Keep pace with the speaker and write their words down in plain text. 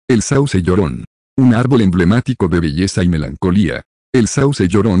El sauce llorón. Un árbol emblemático de belleza y melancolía. El sauce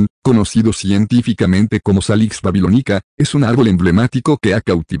llorón, conocido científicamente como Salix babylonica, es un árbol emblemático que ha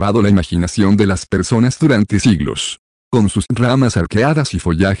cautivado la imaginación de las personas durante siglos. Con sus ramas arqueadas y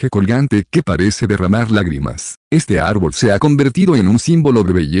follaje colgante que parece derramar lágrimas, este árbol se ha convertido en un símbolo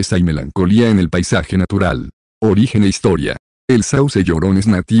de belleza y melancolía en el paisaje natural. Origen e historia. El sauce llorón es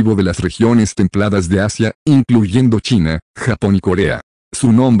nativo de las regiones templadas de Asia, incluyendo China, Japón y Corea.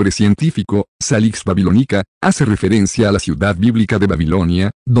 Su nombre científico, Salix babylonica, hace referencia a la ciudad bíblica de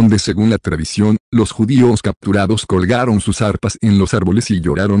Babilonia, donde según la tradición, los judíos capturados colgaron sus arpas en los árboles y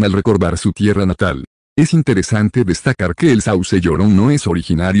lloraron al recordar su tierra natal. Es interesante destacar que el sauce llorón no es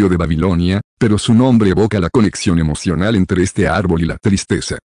originario de Babilonia, pero su nombre evoca la conexión emocional entre este árbol y la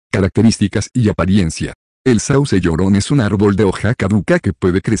tristeza. Características y apariencia. El sauce llorón es un árbol de hoja caduca que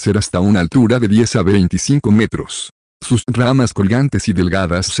puede crecer hasta una altura de 10 a 25 metros. Sus ramas colgantes y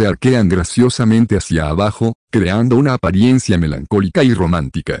delgadas se arquean graciosamente hacia abajo, creando una apariencia melancólica y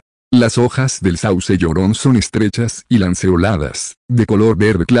romántica. Las hojas del sauce llorón son estrechas y lanceoladas, de color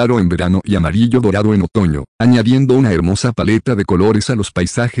verde claro en verano y amarillo dorado en otoño, añadiendo una hermosa paleta de colores a los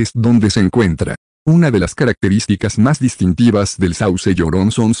paisajes donde se encuentra. Una de las características más distintivas del sauce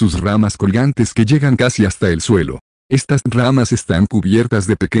llorón son sus ramas colgantes que llegan casi hasta el suelo. Estas ramas están cubiertas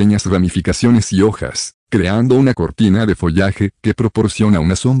de pequeñas ramificaciones y hojas, creando una cortina de follaje que proporciona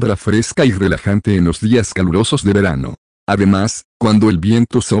una sombra fresca y relajante en los días calurosos de verano. Además, cuando el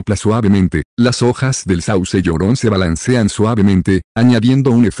viento sopla suavemente, las hojas del sauce llorón se balancean suavemente,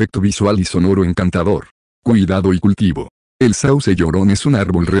 añadiendo un efecto visual y sonoro encantador. Cuidado y cultivo. El sauce llorón es un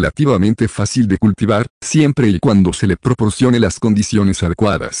árbol relativamente fácil de cultivar, siempre y cuando se le proporcione las condiciones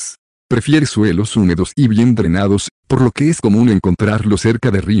adecuadas. Prefiere suelos húmedos y bien drenados, por lo que es común encontrarlo cerca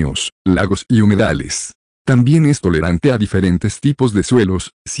de ríos, lagos y humedales. También es tolerante a diferentes tipos de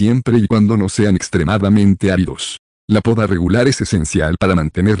suelos, siempre y cuando no sean extremadamente áridos. La poda regular es esencial para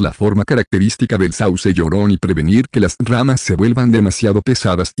mantener la forma característica del sauce llorón y prevenir que las ramas se vuelvan demasiado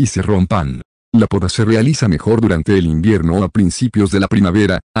pesadas y se rompan. La poda se realiza mejor durante el invierno o a principios de la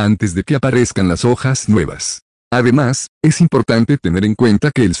primavera, antes de que aparezcan las hojas nuevas. Además, es importante tener en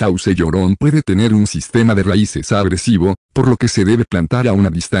cuenta que el sauce llorón puede tener un sistema de raíces agresivo, por lo que se debe plantar a una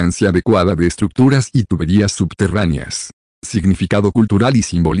distancia adecuada de estructuras y tuberías subterráneas. Significado cultural y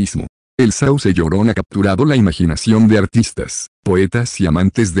simbolismo. El sauce llorón ha capturado la imaginación de artistas, poetas y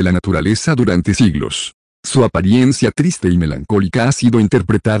amantes de la naturaleza durante siglos. Su apariencia triste y melancólica ha sido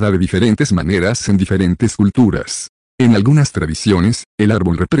interpretada de diferentes maneras en diferentes culturas. En algunas tradiciones, el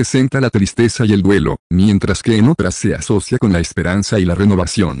árbol representa la tristeza y el duelo, mientras que en otras se asocia con la esperanza y la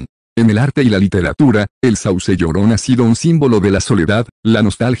renovación. En el arte y la literatura, el sauce llorón ha sido un símbolo de la soledad, la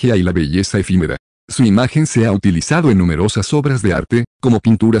nostalgia y la belleza efímera. Su imagen se ha utilizado en numerosas obras de arte, como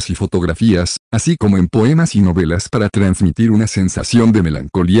pinturas y fotografías, así como en poemas y novelas para transmitir una sensación de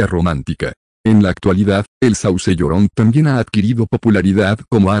melancolía romántica. En la actualidad, el sauce llorón también ha adquirido popularidad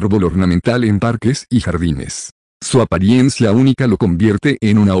como árbol ornamental en parques y jardines. Su apariencia única lo convierte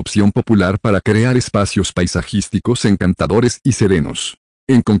en una opción popular para crear espacios paisajísticos encantadores y serenos.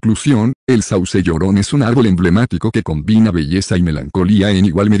 En conclusión, el sauce llorón es un árbol emblemático que combina belleza y melancolía en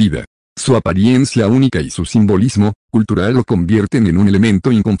igual medida. Su apariencia única y su simbolismo cultural lo convierten en un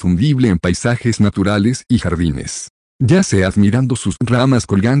elemento inconfundible en paisajes naturales y jardines. Ya sea admirando sus ramas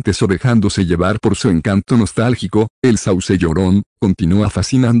colgantes o dejándose llevar por su encanto nostálgico, el sauce llorón continúa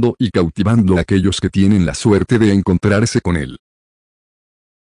fascinando y cautivando a aquellos que tienen la suerte de encontrarse con él.